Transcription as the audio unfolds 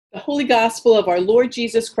Holy Gospel of our Lord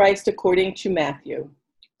Jesus Christ according to Matthew.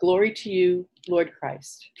 Glory to you, Lord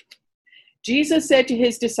Christ. Jesus said to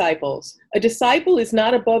his disciples, "A disciple is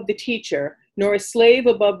not above the teacher, nor a slave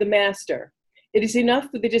above the master. It is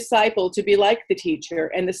enough for the disciple to be like the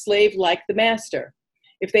teacher and the slave like the master.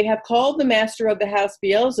 If they have called the master of the house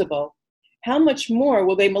Beelzebul, how much more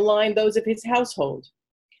will they malign those of his household?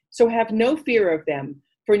 So have no fear of them,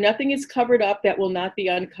 for nothing is covered up that will not be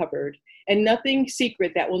uncovered, and nothing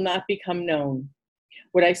secret that will not become known.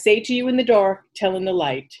 What I say to you in the dark, tell in the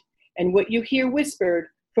light, and what you hear whispered,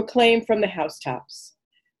 proclaim from the housetops.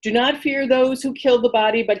 Do not fear those who kill the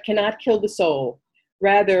body but cannot kill the soul.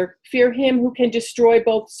 Rather, fear him who can destroy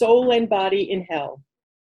both soul and body in hell.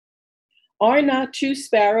 Are not 2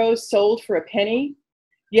 sparrows sold for a penny?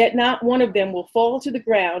 Yet not one of them will fall to the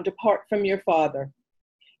ground apart from your Father.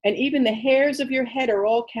 And even the hairs of your head are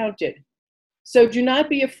all counted. So do not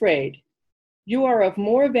be afraid. You are of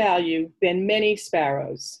more value than many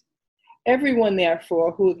sparrows. Everyone,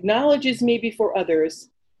 therefore, who acknowledges me before others,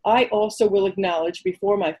 I also will acknowledge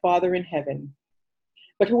before my Father in heaven.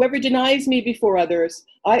 But whoever denies me before others,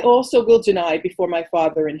 I also will deny before my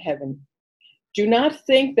Father in heaven. Do not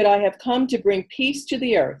think that I have come to bring peace to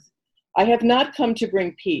the earth. I have not come to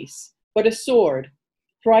bring peace, but a sword.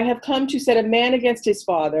 For I have come to set a man against his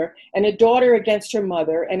father, and a daughter against her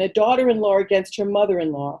mother, and a daughter-in-law against her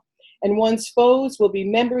mother-in-law. And one's foes will be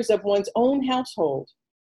members of one's own household.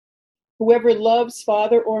 Whoever loves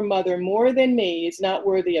father or mother more than me is not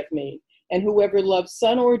worthy of me, and whoever loves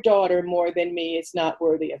son or daughter more than me is not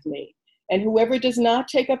worthy of me. And whoever does not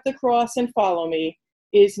take up the cross and follow me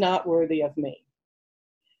is not worthy of me.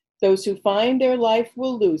 Those who find their life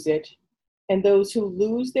will lose it, and those who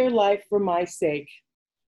lose their life for my sake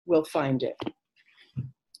will find it."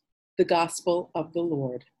 The Gospel of the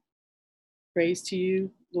Lord. Praise to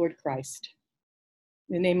you, Lord Christ.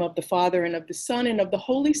 In the name of the Father, and of the Son, and of the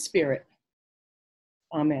Holy Spirit.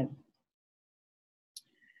 Amen.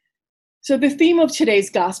 So the theme of today's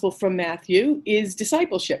Gospel from Matthew is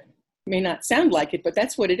discipleship. It may not sound like it, but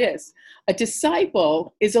that's what it is. A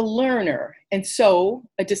disciple is a learner, and so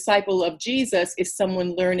a disciple of Jesus is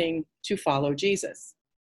someone learning to follow Jesus.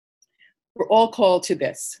 We're all called to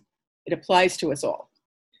this. It applies to us all.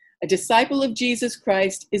 A disciple of Jesus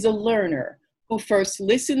Christ is a learner who first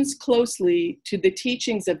listens closely to the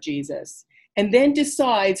teachings of Jesus and then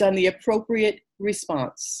decides on the appropriate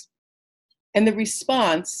response. And the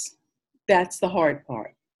response, that's the hard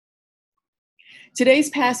part. Today's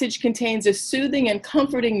passage contains a soothing and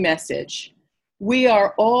comforting message. We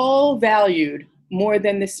are all valued more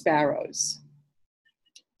than the sparrows.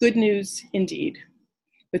 Good news indeed.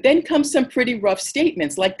 But then come some pretty rough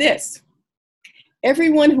statements like this.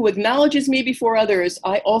 Everyone who acknowledges me before others,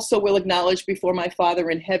 I also will acknowledge before my Father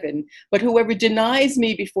in heaven. But whoever denies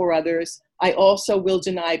me before others, I also will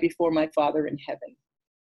deny before my Father in heaven.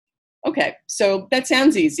 Okay, so that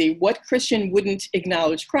sounds easy. What Christian wouldn't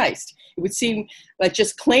acknowledge Christ? It would seem like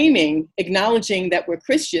just acknowledging that we're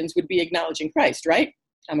Christians would be acknowledging Christ, right?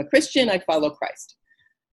 I'm a Christian, I follow Christ.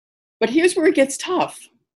 But here's where it gets tough.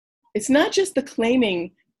 It's not just the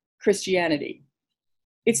claiming Christianity.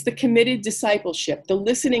 It's the committed discipleship, the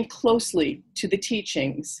listening closely to the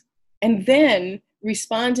teachings, and then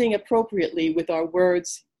responding appropriately with our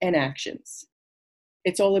words and actions.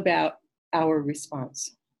 It's all about our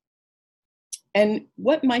response. And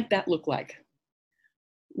what might that look like?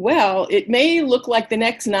 Well, it may look like the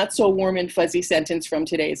next not so warm and fuzzy sentence from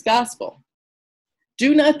today's gospel.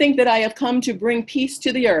 Do not think that I have come to bring peace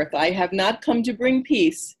to the earth. I have not come to bring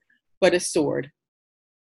peace, but a sword.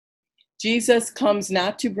 Jesus comes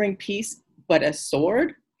not to bring peace, but a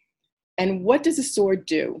sword. And what does a sword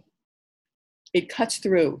do? It cuts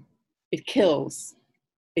through, it kills,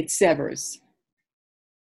 it severs.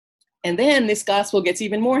 And then this gospel gets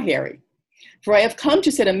even more hairy. For I have come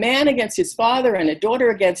to set a man against his father, and a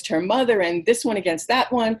daughter against her mother, and this one against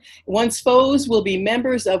that one. One's foes will be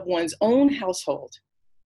members of one's own household.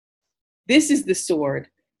 This is the sword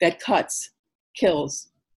that cuts, kills,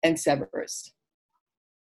 and severs.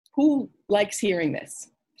 Who likes hearing this?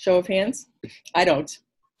 Show of hands? I don't.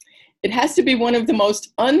 It has to be one of the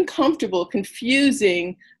most uncomfortable,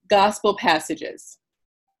 confusing gospel passages.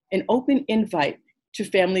 An open invite to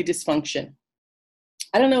family dysfunction.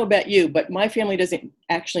 I don't know about you, but my family doesn't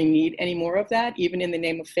actually need any more of that, even in the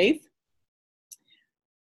name of faith.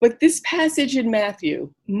 But this passage in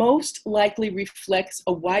Matthew most likely reflects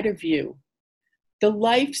a wider view. The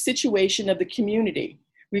life situation of the community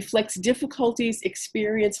reflects difficulties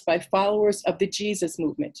experienced by followers of the Jesus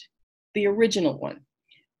movement, the original one,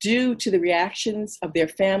 due to the reactions of their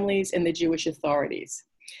families and the Jewish authorities.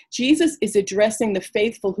 Jesus is addressing the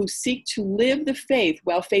faithful who seek to live the faith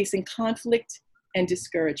while facing conflict and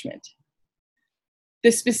discouragement.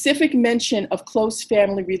 The specific mention of close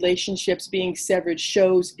family relationships being severed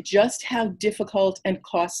shows just how difficult and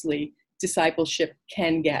costly discipleship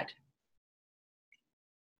can get.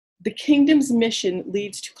 The kingdom's mission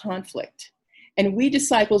leads to conflict, and we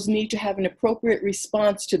disciples need to have an appropriate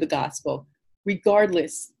response to the gospel,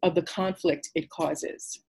 regardless of the conflict it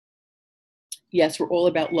causes. Yes, we're all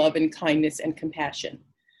about love and kindness and compassion,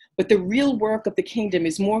 but the real work of the kingdom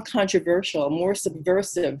is more controversial, more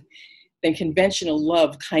subversive than conventional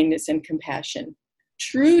love, kindness, and compassion.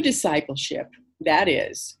 True discipleship, that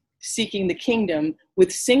is, seeking the kingdom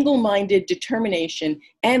with single-minded determination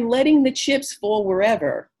and letting the chips fall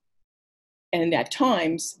wherever. And at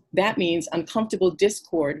times, that means uncomfortable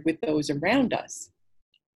discord with those around us.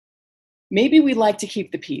 Maybe we like to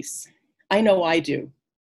keep the peace. I know I do.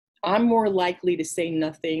 I'm more likely to say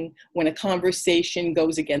nothing when a conversation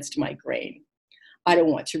goes against my grain. I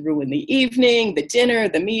don't want to ruin the evening, the dinner,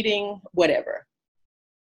 the meeting, whatever.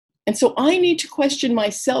 And so I need to question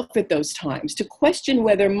myself at those times, to question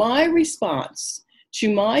whether my response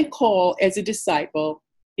to my call as a disciple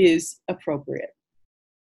is appropriate.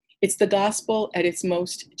 It's the gospel at its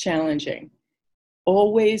most challenging,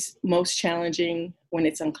 always most challenging when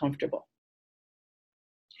it's uncomfortable.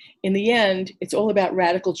 In the end, it's all about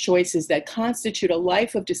radical choices that constitute a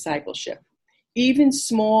life of discipleship. Even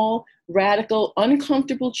small, radical,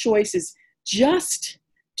 uncomfortable choices just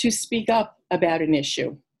to speak up about an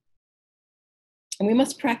issue. And we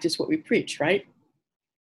must practice what we preach, right?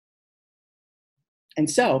 And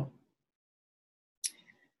so,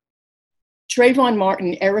 Trayvon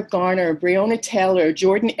Martin, Eric Garner, Breonna Taylor,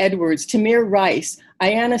 Jordan Edwards, Tamir Rice,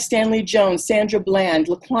 Ayanna Stanley Jones, Sandra Bland,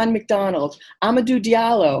 Laquan McDonald, Amadou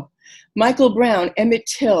Diallo, Michael Brown, Emmett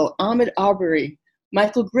Till, Ahmaud Arbery,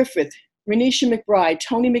 Michael Griffith, Renisha McBride,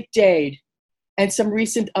 Tony McDade, and some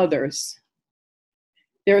recent others.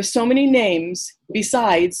 There are so many names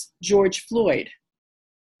besides George Floyd,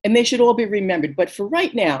 and they should all be remembered. But for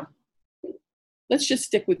right now, let's just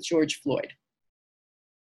stick with George Floyd.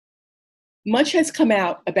 Much has come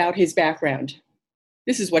out about his background.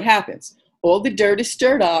 This is what happens. All the dirt is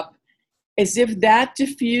stirred up as if that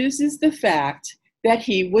diffuses the fact that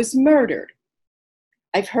he was murdered.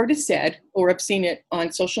 I've heard it said, or I've seen it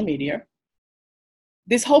on social media,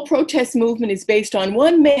 this whole protest movement is based on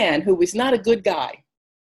one man who was not a good guy.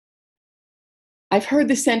 I've heard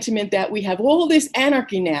the sentiment that we have all this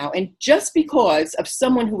anarchy now, and just because of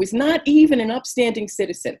someone who is not even an upstanding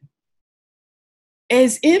citizen,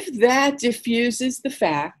 as if that diffuses the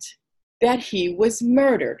fact that he was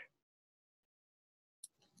murdered.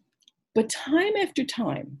 But time after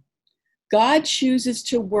time, God chooses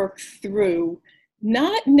to work through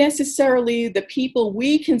not necessarily the people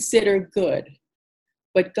we consider good,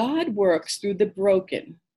 but God works through the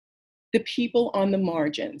broken, the people on the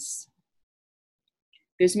margins.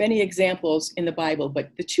 There's many examples in the Bible, but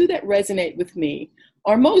the two that resonate with me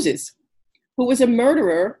are Moses, who was a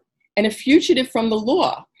murderer and a fugitive from the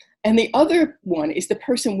law. And the other one is the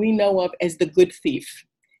person we know of as the good thief,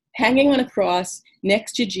 hanging on a cross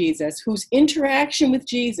next to Jesus, whose interaction with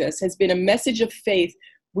Jesus has been a message of faith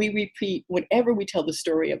we repeat whenever we tell the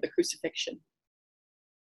story of the crucifixion.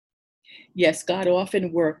 Yes, God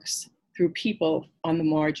often works through people on the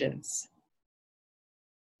margins.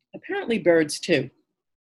 Apparently birds too.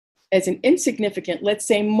 As an insignificant, let's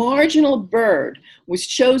say marginal bird was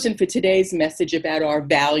chosen for today's message about our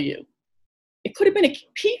value. It could have been a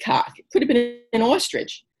peacock, it could have been an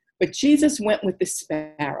ostrich, but Jesus went with the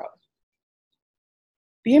sparrow.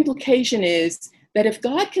 The implication is that if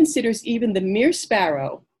God considers even the mere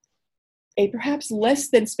sparrow a perhaps less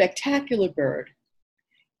than spectacular bird,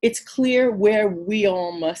 it's clear where we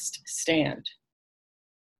all must stand.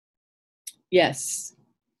 Yes,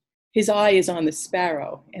 his eye is on the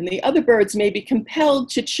sparrow, and the other birds may be compelled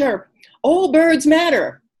to chirp, all birds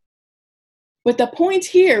matter. But the point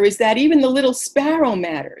here is that even the little sparrow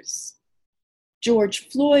matters. George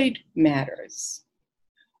Floyd matters.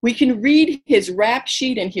 We can read his rap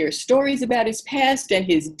sheet and hear stories about his past and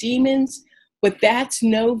his demons, but that's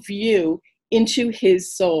no view into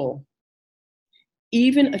his soul.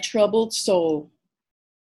 Even a troubled soul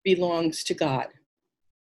belongs to God,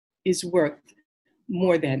 is worth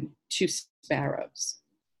more than 2 sparrows.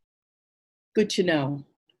 Good to know.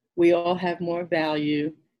 We all have more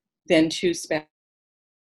value than 2 sparrows.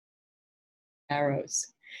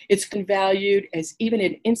 It's valued as even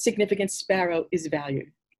an insignificant sparrow is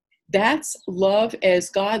valued. That's love as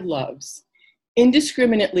God loves,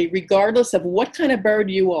 indiscriminately, regardless of what kind of bird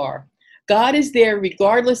you are. God is there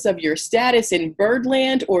regardless of your status in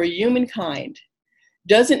birdland or humankind.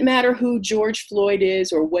 Doesn't matter who George Floyd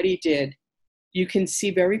is or what he did. You can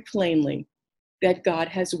see very plainly that God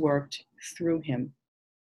has worked through him.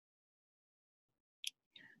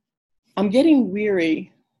 I'm getting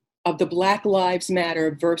weary of the Black Lives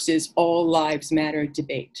Matter versus All Lives Matter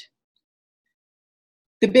debate.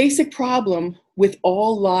 The basic problem with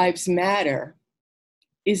All Lives Matter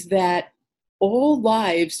is that all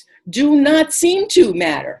lives do not seem to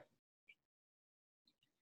matter.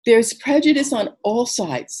 There's prejudice on all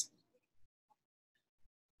sides.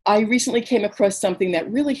 I recently came across something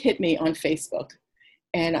that really hit me on Facebook,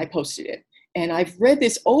 and I posted it. And I've read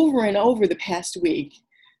this over and over the past week,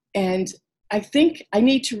 and I think I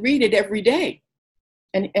need to read it every day.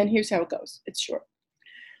 And here's how it goes. It's short.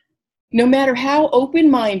 No matter how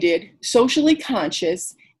open-minded, socially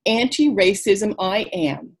conscious, anti-racism I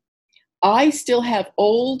am, I still have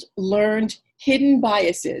old, learned, hidden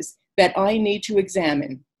biases that I need to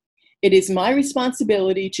examine. It is my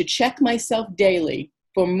responsibility to check myself daily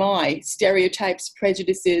for my stereotypes,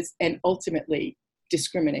 prejudices, and ultimately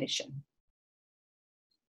discrimination.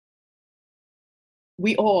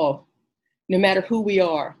 We all, no matter who we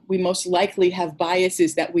are, we most likely have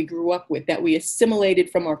biases that we grew up with, that we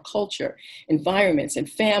assimilated from our culture, environments, and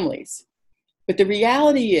families. But the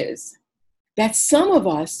reality is that some of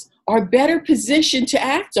us are better positioned to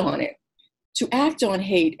act on it, to act on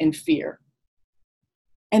hate and fear.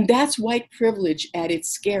 And that's white privilege at its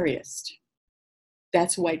scariest.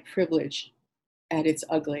 That's white privilege at its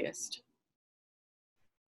ugliest.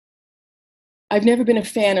 I've never been a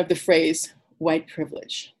fan of the phrase white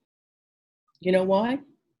privilege. You know why?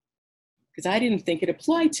 Because I didn't think it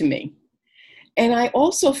applied to me. And I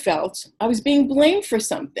also felt I was being blamed for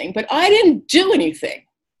something, but I didn't do anything.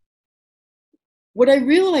 What I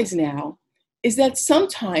realize now is that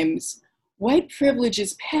sometimes white privilege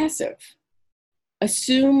is passive.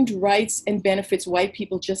 Assumed rights and benefits white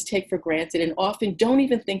people just take for granted and often don't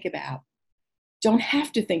even think about, don't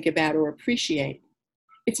have to think about or appreciate.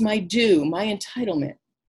 It's my due, my entitlement.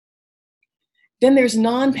 Then there's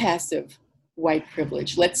non-passive white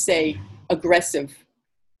privilege, let's say aggressive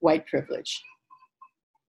white privilege.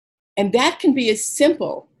 And that can be as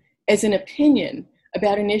simple as an opinion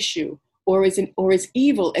about an issue or as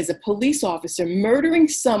evil as a police officer murdering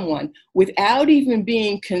someone without even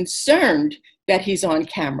being concerned that he's on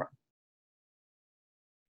camera.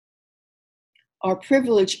 Our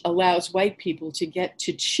privilege allows white people to get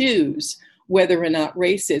to choose whether or not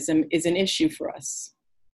racism is an issue for us.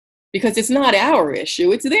 Because it's not our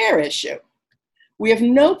issue, it's their issue. We have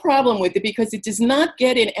no problem with it because it does not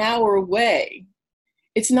get in our way.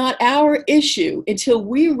 It's not our issue until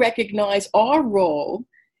we recognize our role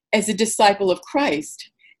as a disciple of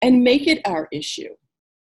Christ and make it our issue.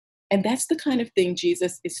 And that's the kind of thing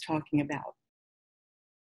Jesus is talking about.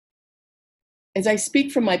 As I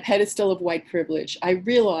speak from my pedestal of white privilege, I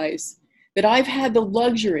realize that I've had the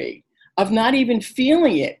luxury of not even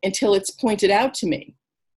feeling it until it's pointed out to me.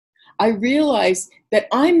 I realize that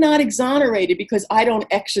I'm not exonerated because I don't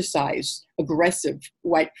exercise aggressive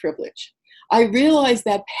white privilege. I realize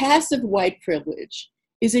that passive white privilege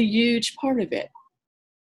is a huge part of it.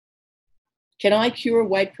 Can I cure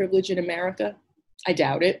white privilege in America? I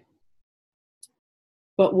doubt it.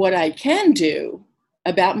 But what I can do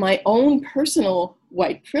about my own personal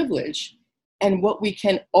white privilege and what we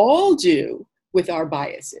can all do with our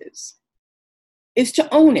biases is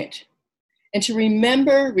to own it and to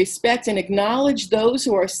remember, respect, and acknowledge those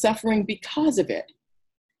who are suffering because of it,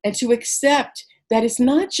 and to accept that it's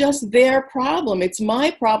not just their problem, it's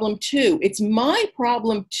my problem too. It's my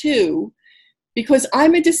problem too because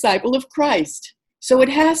I'm a disciple of Christ, so it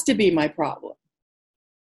has to be my problem.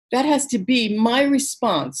 That has to be my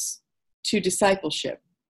response to discipleship.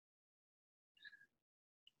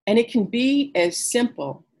 And it can be as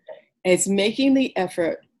simple as making the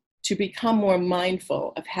effort to become more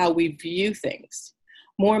mindful of how we view things,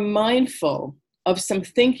 more mindful of some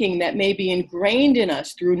thinking that may be ingrained in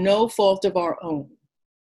us through no fault of our own.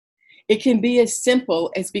 It can be as simple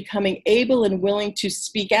as becoming able and willing to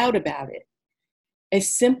speak out about it,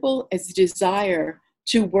 as simple as the desire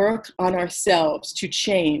to work on ourselves, to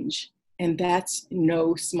change, and that's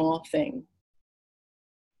no small thing.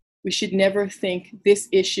 We should never think this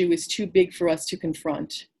issue is too big for us to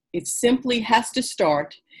confront. It simply has to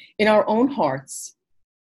start in our own hearts,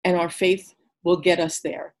 and our faith will get us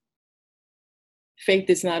there. Faith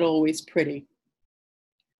is not always pretty.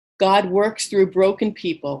 God works through broken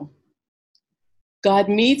people. God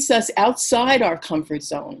meets us outside our comfort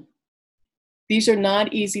zone. These are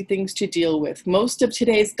not easy things to deal with. Most of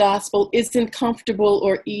today's gospel isn't comfortable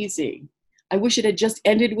or easy. I wish it had just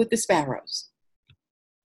ended with the sparrows.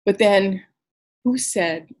 But then, who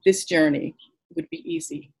said this journey would be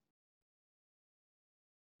easy?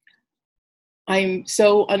 I'm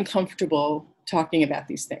so uncomfortable talking about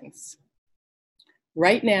these things.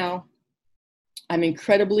 Right now, I'm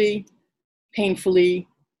incredibly, painfully,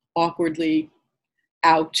 awkwardly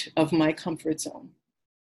out of my comfort zone.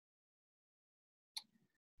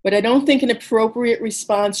 But I don't think an appropriate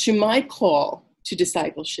response to my call to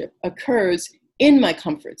discipleship occurs in my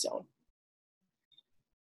comfort zone.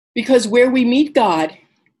 Because where we meet God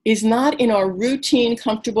is not in our routine,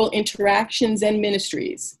 comfortable interactions and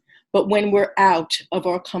ministries, but when we're out of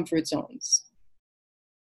our comfort zones.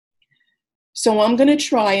 So I'm going to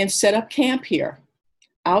try and set up camp here,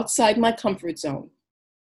 outside my comfort zone.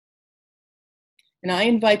 And I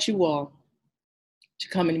invite you all to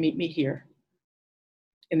come and meet me here.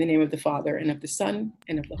 In the name of the Father, and of the Son,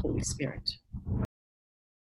 and of the Holy Spirit.